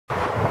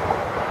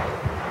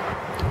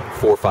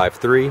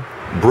453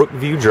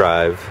 Brookview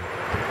Drive,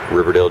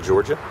 Riverdale,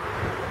 Georgia.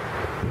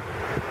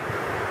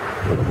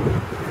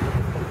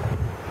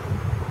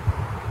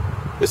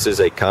 This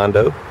is a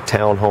condo,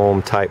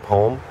 townhome type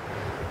home.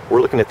 We're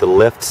looking at the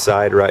left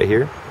side right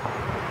here.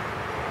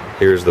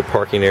 Here's the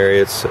parking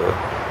area. It's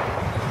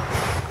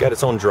got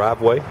its own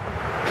driveway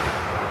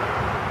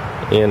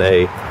in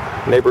a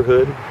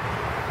neighborhood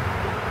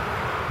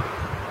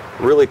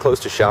really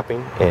close to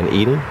shopping and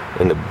eating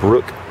in the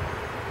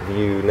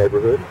Brookview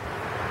neighborhood.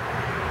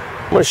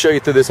 I'm going to show you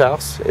through this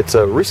house. It's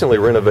a recently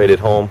renovated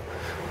home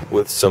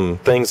with some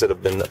things that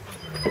have been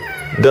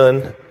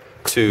done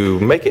to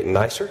make it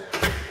nicer,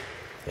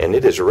 and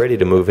it is ready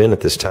to move in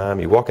at this time.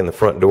 You walk in the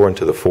front door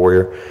into the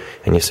foyer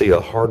and you see a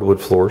hardwood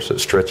floors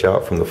that stretch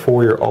out from the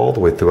foyer all the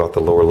way throughout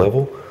the lower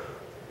level.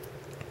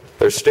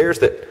 There's stairs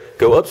that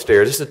go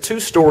upstairs. This is a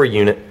 2-story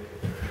unit,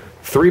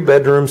 3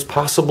 bedrooms,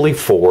 possibly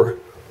 4.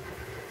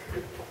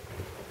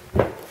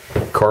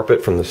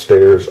 Carpet from the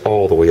stairs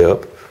all the way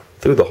up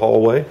through the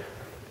hallway.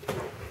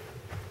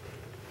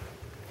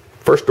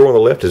 First door on the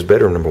left is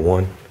bedroom number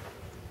 1.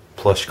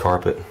 Plush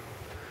carpet,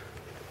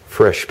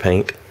 fresh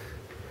paint.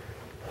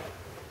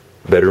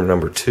 Bedroom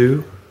number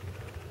 2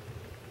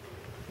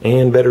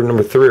 and bedroom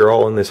number 3 are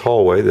all in this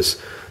hallway.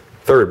 This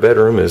 3rd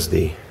bedroom is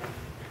the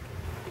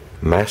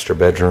master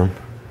bedroom.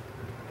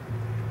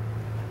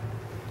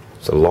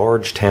 It's a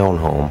large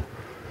townhome,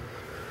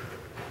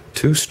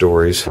 2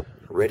 stories,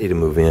 ready to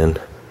move in.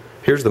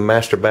 Here's the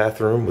master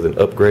bathroom with an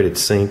upgraded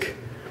sink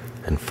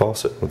and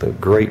faucet with a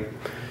great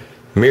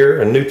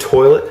mirror, a new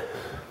toilet.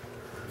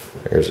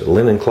 There's a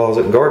linen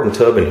closet, garden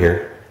tub in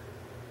here.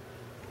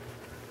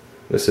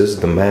 This is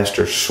the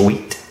master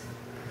suite.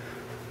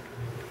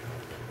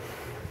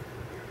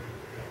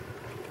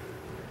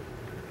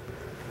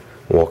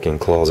 Walk-in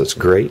closet's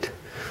great.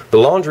 The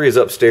laundry is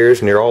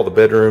upstairs near all the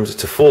bedrooms.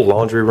 It's a full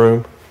laundry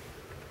room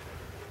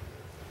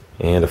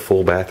and a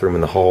full bathroom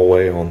in the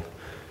hallway on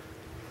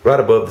right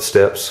above the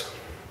steps,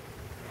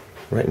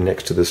 right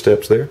next to the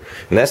steps there.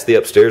 And that's the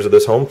upstairs of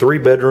this home. 3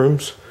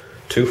 bedrooms,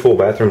 2 full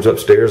bathrooms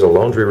upstairs, a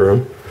laundry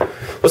room.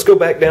 Let's go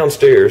back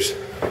downstairs.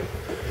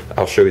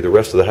 I'll show you the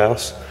rest of the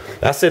house.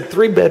 I said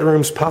 3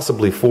 bedrooms,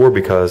 possibly 4,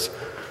 because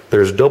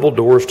there's double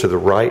doors to the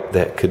right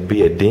that could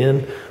be a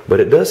den, but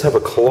it does have a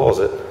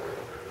closet,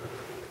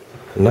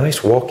 a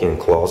nice walk-in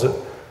closet,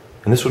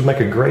 and this would make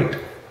a great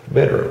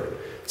bedroom.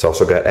 It's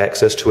also got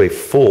access to a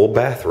full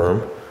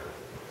bathroom.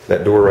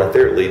 That door right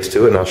there leads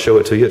to it, and I'll show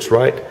it to you. It's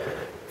right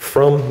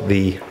from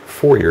the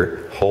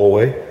foyer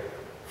hallway,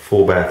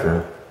 full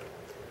bathroom.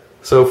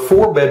 So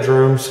 4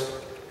 bedrooms,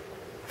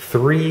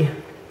 3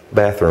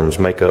 bathrooms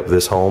make up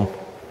this home.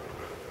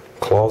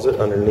 Closet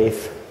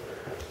underneath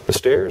the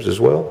stairs as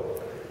well.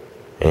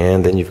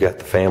 And then you've got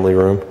the family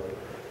room.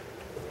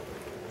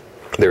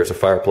 There's a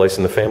fireplace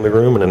in the family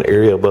room and an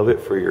area above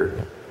it for your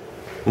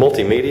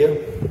multimedia.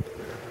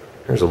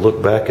 There's a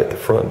look back at the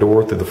front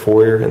door through the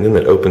foyer, and then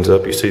it opens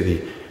up. You see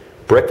the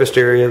breakfast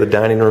area, the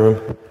dining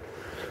room,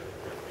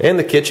 and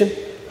the kitchen.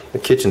 The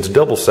kitchen's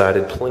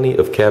double-sided, plenty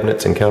of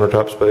cabinets and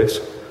countertop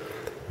space.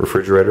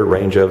 Refrigerator,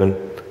 range oven,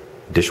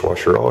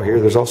 dishwasher all here.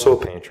 There's also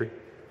a pantry.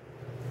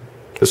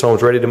 This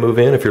home's ready to move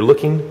in. If you're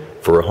looking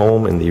for a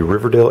home in the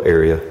Riverdale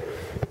area,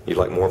 you'd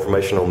like more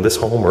information on this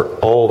home or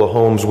all the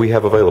homes we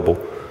have available,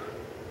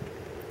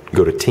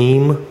 go to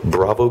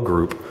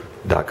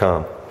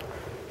teambravogroup.com.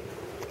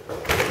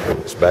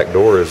 This back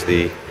door is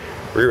the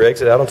rear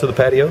exit out onto the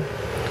patio.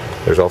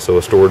 There's also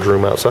a storage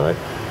room outside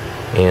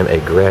and a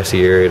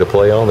grassy area to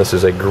play on. This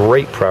is a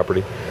great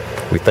property.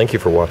 We thank you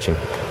for watching.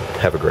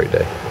 Have a great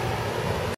day.